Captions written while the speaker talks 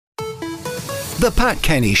The Pat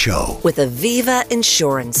Kenny Show with Aviva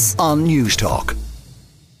Insurance on Newstalk.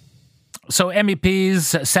 So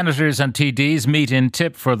MEPs, senators and TDs meet in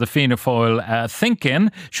Tip for the Fianna Fáil Think.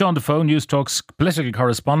 Sean Defoe, Newstalk's political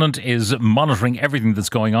correspondent, is monitoring everything that's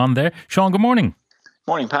going on there. Sean, good morning.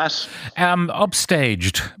 Morning, Pat.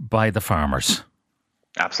 Upstaged by the farmers.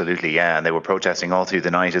 Absolutely, yeah. And they were protesting all through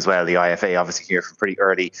the night as well. The IFA obviously here from pretty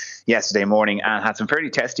early yesterday morning and had some fairly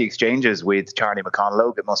testy exchanges with Charlie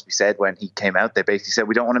McConalogue, it must be said, when he came out. They basically said,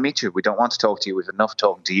 we don't want to meet you. We don't want to talk to you. We've enough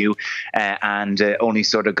talking to you. And only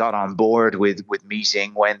sort of got on board with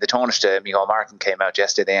meeting when the Taoiseach, Micheál Martin, came out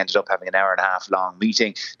yesterday. They ended up having an hour and a half long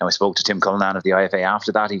meeting. Now, I spoke to Tim Cullinan of the IFA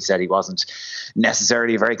after that. He said he wasn't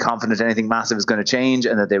necessarily very confident anything massive was going to change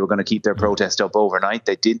and that they were going to keep their protest up overnight.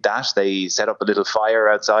 They did that. They set up a little fire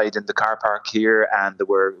outside in the car park here, and there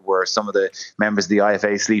were some of the members of the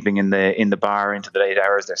IFA sleeping in the bar into the late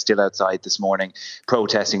hours. They're still outside this morning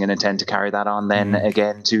protesting and intend to carry that on then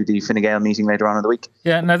again to the Fine Gael meeting later on in the week.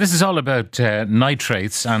 Yeah, now this is all about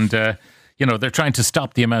nitrates and they're trying to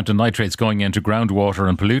stop the amount of nitrates going into groundwater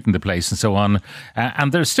and polluting the place and so on.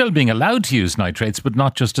 And they're still being allowed to use nitrates, but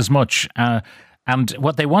not just as much. And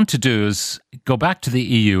what they want to do is go back to the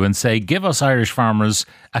EU and say, give us Irish farmers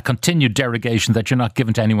a continued derogation that you're not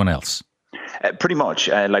giving to anyone else. Pretty much.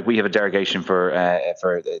 Like we have a derogation for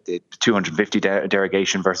the 250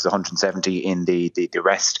 derogation versus 170 in the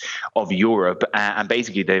rest of Europe. And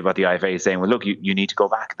basically what the IFA is saying, well, look, you need to go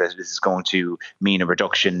back. This is going to mean a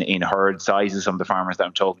reduction in herd sizes. Some of the farmers that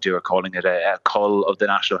I'm talking to are calling it a cull of the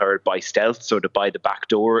national herd by stealth, sort of by the back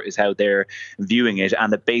door is how they're viewing it.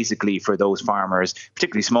 And that basically for those farmers,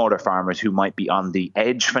 particularly smaller farmers who might be on the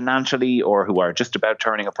edge financially or who are just about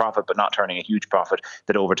turning a profit but not turning a huge profit,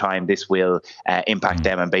 that over time this will impact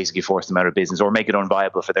them and basically force them out of business or make it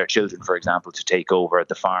unviable for their children, for example, to take over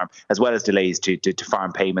the farm, as well as delays to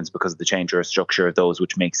farm payments because of the change or structure of those,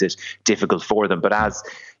 which makes it difficult for them. But as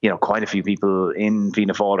quite a few people in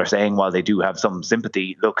Fianna Fáil are saying, while they do have some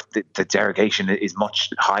sympathy, look, the derogation is much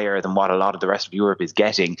higher than what a lot of the rest of Europe is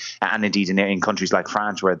getting, and indeed in countries like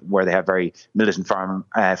France, where they have very militant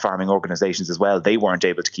farming organisations as well, they weren't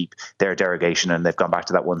able to keep their derogation, and they've gone back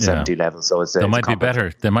to that 170 level. So they might be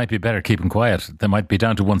better. They might be better keeping quiet. They might be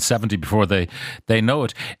down to 170 before they know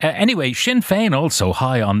it. Anyway, Sinn Féin also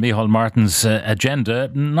high on Micheál Martin's agenda.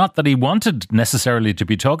 Not that he wanted necessarily to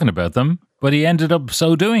be talking about them, but he ended up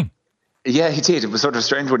so doing. Yeah, he did. It was sort of a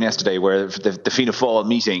strange one yesterday where the Fianna Fáil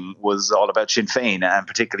meeting was all about Sinn Féin, and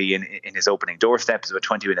particularly in his opening doorstep. It was about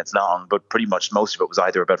 20 minutes long, but pretty much most of it was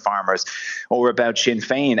either about farmers or about Sinn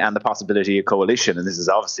Féin and the possibility of coalition. And this is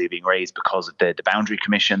obviously being raised because of the Boundary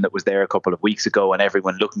Commission that was there a couple of weeks ago, and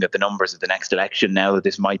everyone looking at the numbers of the next election now that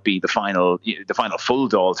this might be the final full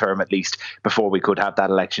Dáil term, at least, before we could have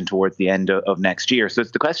that election towards the end of next year. So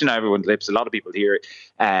it's the question on everyone's lips. A lot of people here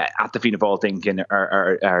at the Fianna Fáil Think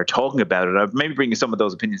are talking about it. I'll maybe bring you some of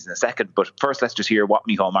those opinions in a second, but first let's just hear what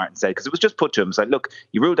Micheál Martin said, because it was just put to him. It's like, look,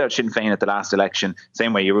 you ruled out Sinn Féin at the last election,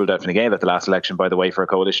 same way you ruled out Fine Gael at the last election, by the way, for a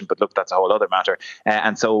coalition, but look, that's a whole other matter.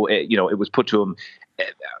 And so, it was put to him,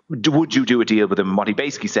 would you do a deal with him? And what he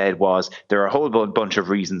basically said was, there are a whole bunch of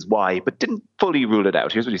reasons why, but didn't fully rule it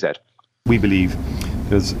out. Here's what he said. We believe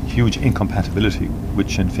there's huge incompatibility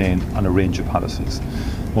with Sinn Féin on a range of policies.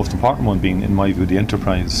 Most important one being, in my view, the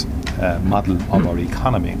enterprise model of our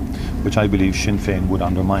economy, which I believe Sinn Féin would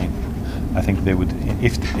undermine. I think they would,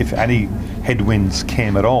 if any headwinds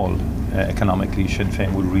came at all economically, Sinn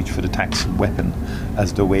Féin would reach for the tax weapon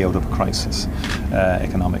as the way out of a crisis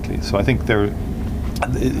economically. So I think they're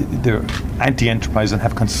anti-enterprise and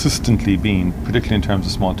have consistently been, particularly in terms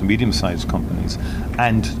of small to medium-sized companies,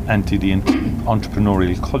 and anti the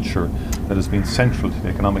entrepreneurial culture that has been central to the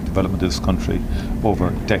economic development of this country over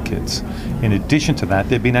decades. In addition to that,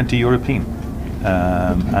 they've been anti-European.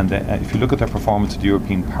 And if you look at their performance at the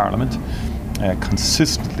European Parliament,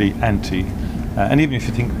 consistently anti, and even if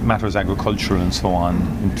you think matters agricultural and so on,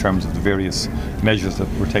 in terms of the various measures that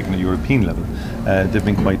were taken at European level, they've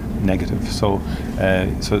been quite negative. So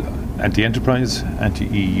anti-enterprise,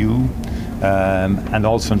 anti-EU, and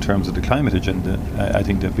also in terms of the climate agenda, I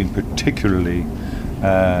think they've been particularly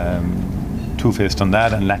two-faced on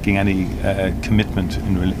that and lacking any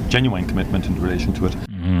genuine commitment in relation to it.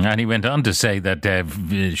 And he went on to say that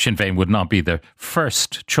Sinn Féin would not be the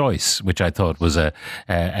first choice, which I thought was a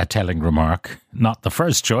telling remark. Not the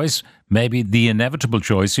first choice, maybe the inevitable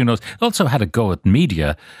choice. Who knows? Also had a go at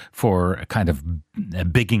media for kind of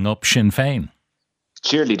bigging up Sinn Féin.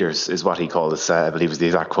 cheerleaders is what he called us, I believe was the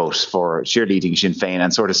exact quote, for cheerleading Sinn Féin,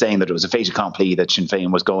 and sort of saying that it was a fait accompli that Sinn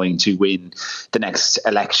Féin was going to win the next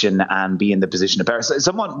election and be in the position of power.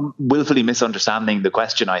 Somewhat willfully misunderstanding the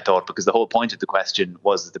question, I thought, because the whole point of the question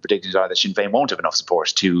was that the predictions are that Sinn Féin won't have enough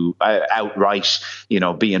support to outright,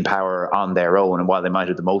 be in power on their own. And while they might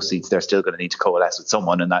have the most seats, they're still going to need to coalesce with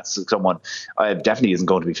someone, and that's someone definitely isn't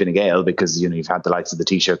going to be Fine Gael, because you've had the likes of the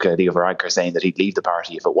Taoiseach Leo Varadkar saying that he'd leave the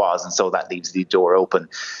party if it was, and so that leaves the door open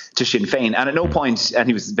to Sinn Féin. And at no point, and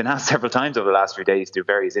he's been asked several times over the last few days through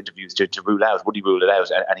various interviews to rule out, would he rule it out?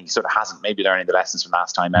 And he sort of hasn't, maybe learning the lessons from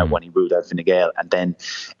last time out when he ruled out Fine Gael and then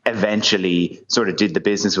eventually sort of did the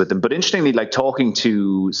business with them. But interestingly, like talking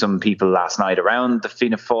to some people last night around the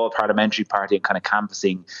Fianna Fáil parliamentary party and kind of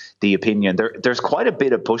canvassing the opinion, there's quite a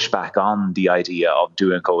bit of pushback on the idea of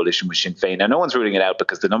doing a coalition with Sinn Féin. Now, no one's ruling it out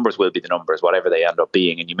because the numbers will be the numbers, whatever they end up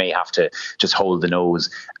being, and you may have to just hold the nose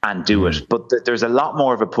and do it. But there's a lot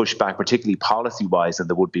more of a pushback, particularly policy-wise, than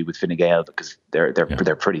there would be with Fine Gael, because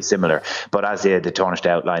they're pretty similar. But as the Taoiseach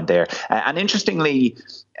outlined there, and interestingly,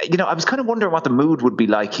 I was kind of wondering what the mood would be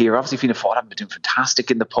like here. Obviously, Fianna Fáil haven't been doing fantastic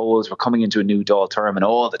in the polls. We're coming into a new Dáil term, and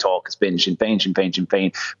all the talk has been Sinn Féin, Sinn Féin, Sinn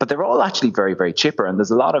Féin. But they're all actually very, very chipper. And there's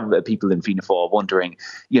a lot of people in Fianna Fáil wondering,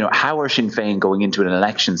 how are Sinn Féin going into an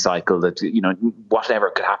election cycle that, whatever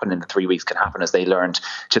could happen in the 3 weeks can happen, as they learned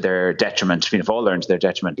to their detriment. Fianna Fáil learned to their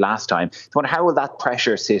detriment last time. I wonder how will that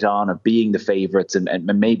pressure sit on of being the favourites, and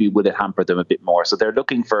maybe will it hamper them a bit more? So they're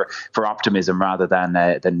looking for optimism rather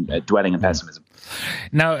than dwelling in pessimism.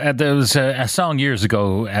 Now, there was a song years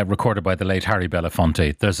ago recorded by the late Harry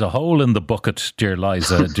Belafonte. There's a hole in the bucket, dear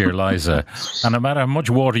Liza, dear Liza. And no matter how much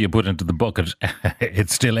water you put into the bucket,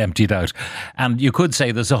 it's still emptied out. And you could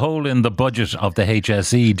say there's a hole in the budget of the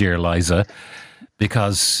HSE, dear Liza,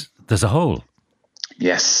 because there's a hole.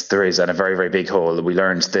 Yes, there is, and a very, very big hole. We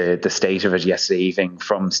learned the state of it yesterday evening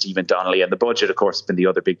from Stephen Donnelly, and the budget, of course, has been the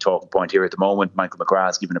other big talking point here at the moment. Michael McGrath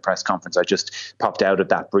has given a press conference. I just popped out of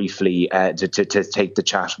that briefly to take the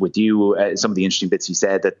chat with you. Some of the interesting bits he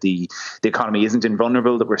said, that the economy isn't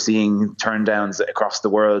invulnerable, that we're seeing turndowns across the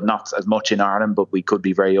world, not as much in Ireland, but we could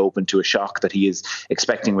be very open to a shock, that he is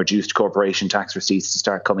expecting reduced corporation tax receipts to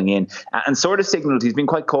start coming in, and sort of signalled he's been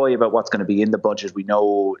quite coy about what's going to be in the budget. We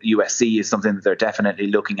know USC is something that they're definitely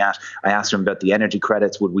looking at. I asked him about the energy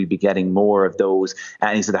credits. Would we be getting more of those?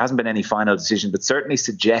 And he said there hasn't been any final decision, but certainly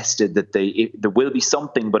suggested that there will be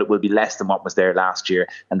something, but it will be less than what was there last year,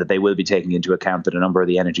 and that they will be taking into account that a number of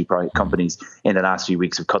the energy companies in the last few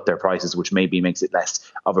weeks have cut their prices, which maybe makes it less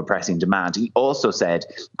of a pressing demand. He also said,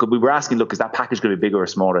 we were asking, look, is that package going to be bigger or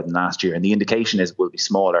smaller than last year? And the indication is it will be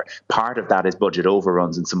smaller. Part of that is budget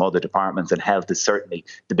overruns in some other departments, and health is certainly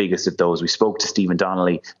the biggest of those. We spoke to Stephen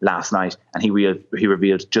Donnelly last night, and he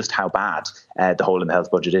revealed just how bad the hole in the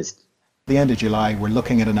health budget is. At the end of July, we're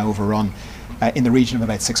looking at an overrun in the region of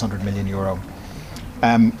about €600 million.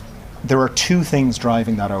 There are two things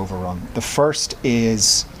driving that overrun. The first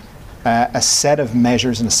is a set of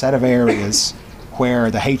measures and a set of areas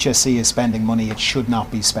where the HSE is spending money it should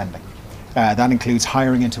not be spending. That includes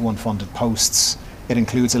hiring into unfunded posts. It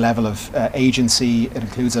includes a level of agency. It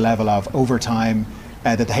includes a level of overtime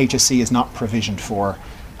that the HSE is not provisioned for.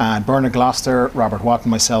 And Bernard Gloucester, Robert Watt and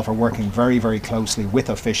myself are working very, very closely with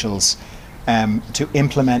officials to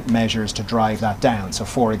implement measures to drive that down. So,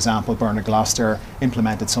 for example, Bernard Gloucester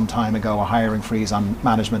implemented some time ago a hiring freeze on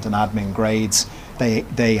management and admin grades.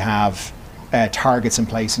 They have targets in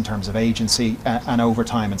place in terms of agency and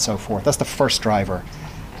overtime and so forth. That's the first driver.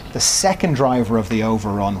 The second driver of the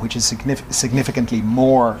overrun, which is significantly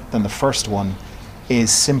more than the first one,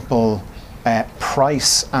 is simple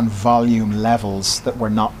price and volume levels that were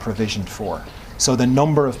not provisioned for. So the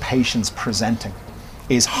number of patients presenting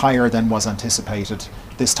is higher than was anticipated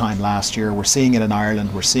this time last year. We're seeing it in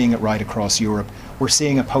Ireland, we're seeing it right across Europe. We're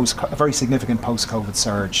seeing a very significant post-COVID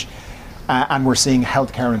surge, and we're seeing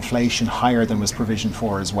healthcare inflation higher than was provisioned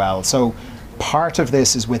for as well. So part of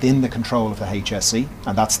this is within the control of the HSE,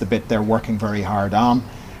 and that's the bit they're working very hard on.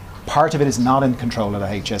 Part of it is not in control of the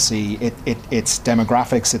HSE. It's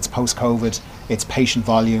demographics, it's post-COVID, it's patient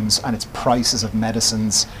volumes, and it's prices of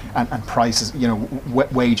medicines and prices,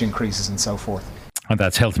 wage increases and so forth. And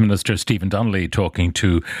that's Health Minister Stephen Donnelly talking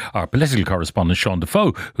to our political correspondent Sean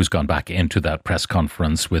Defoe, who's gone back into that press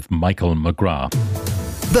conference with Michael McGrath.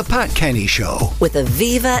 The Pat Kenny Show with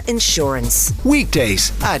Aviva Insurance.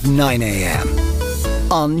 Weekdays at 9 a.m.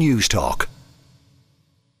 on Newstalk.